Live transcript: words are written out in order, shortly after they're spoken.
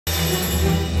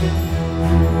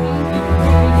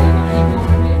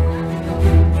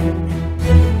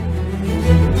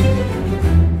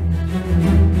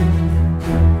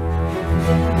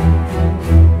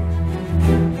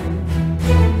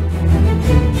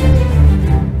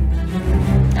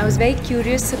was very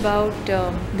curious about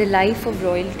the life of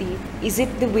royalty. Is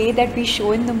it the way that we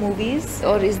show in the movies,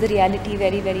 or is the reality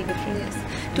very, very different? Yes.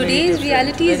 Today's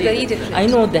reality is very different. I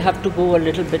know they have to go a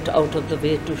little bit out of the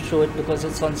way to show it because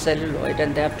it's on celluloid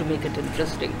and they have to make it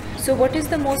interesting. So what is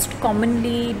the most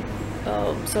commonly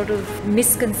sort of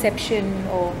misconception,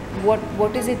 or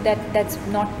what is it that's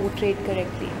not portrayed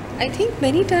correctly? I think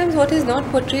many times what is not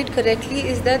portrayed correctly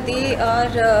is that they are,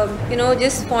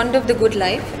 just fond of the good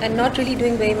life and not really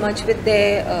doing very much with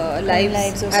their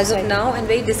lives as of now, and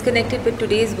very disconnected with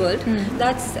today's world.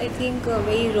 That's, I think, a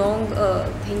very wrong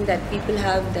thing that people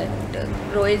have, that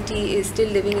royalty is still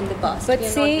living in the past. But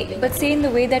say in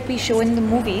the way that we show in the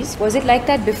movies, was it like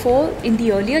that before in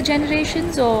the earlier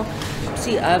generations, or?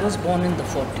 See, I was born in the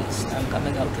 40s. I'm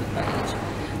coming out with my age.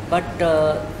 But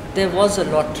there was a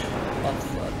lot of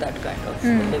that kind of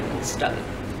living style.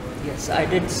 Yes, I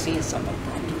did see some of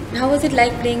that. How was it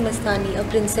like playing Mastani, a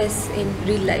princess in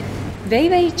real life? Very,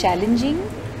 very challenging,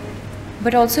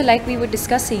 but also, like we were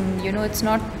discussing, it's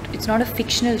not a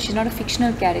fictional. She's not a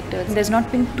fictional character. There's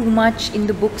not been too much in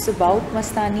the books about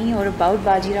Mastani or about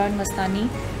Bajirao and Mastani,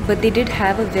 but they did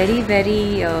have a very,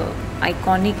 very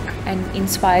iconic and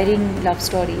inspiring love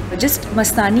story. Just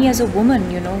Mastani as a woman,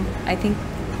 I think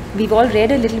we've all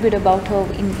read a little bit about her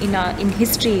in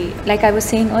history. Like I was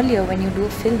saying earlier, when you do a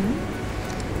film,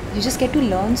 you just get to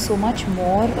learn so much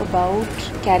more about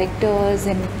characters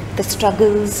and the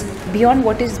struggles beyond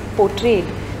what is portrayed.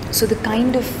 So the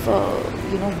kind of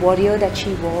warrior that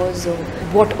she was, or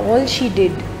what all she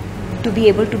did to be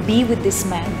able to be with this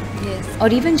man. Yes. Or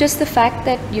even just the fact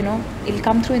that, it'll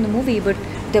come through in the movie, but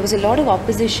there was a lot of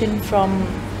opposition from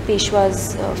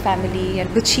Peshwa's family,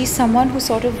 but she's someone who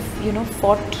sort of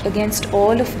fought against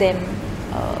all of them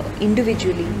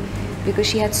individually, because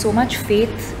she had so much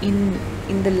faith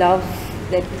in the love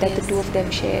that the two of them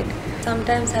shared.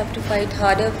 Sometimes have to fight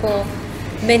harder for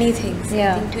many things.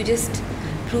 Yeah. I think to just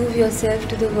prove yourself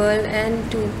to the world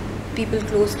and to people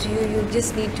close to you, you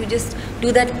just need to just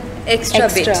do that extra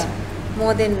bit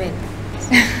more than men.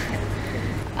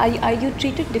 Are you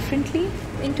treated differently?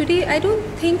 In today, I don't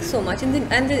think so much.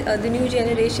 The new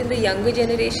generation, the younger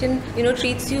generation,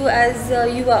 treats you as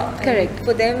you are. Correct. And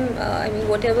for them,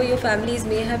 whatever your families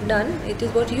may have done, it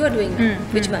is what you are doing now,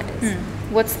 which matters.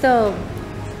 What's the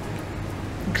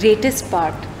greatest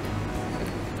part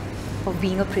of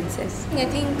being a princess? I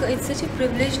think it's such a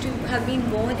privilege to have been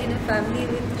born in a family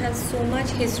which has so much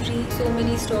history, so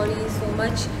many stories, so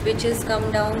much which has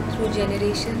come down through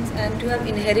generations, and to have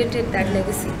inherited that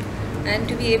legacy and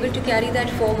to be able to carry that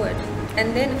forward,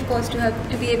 and then of course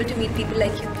to be able to meet people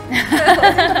like you.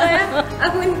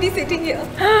 I wouldn't be sitting here.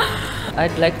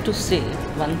 I'd like to say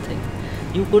one thing.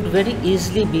 You could very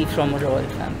easily be from a royal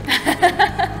family.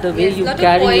 The way you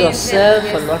carry yourself,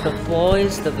 a lot of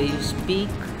poise, the way you speak.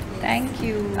 Thank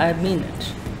you. I mean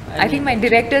it. I think my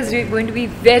director is going to be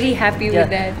very happy with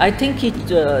that. I think he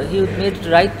made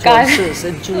right choices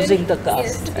in choosing the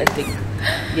cast. Yes. I think.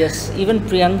 Yes, even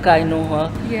Priyanka, I know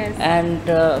her. Yes. And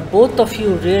both of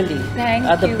you really Thank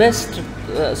are the you. best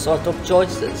sort of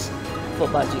choices for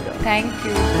Bajirao. Thank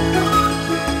you.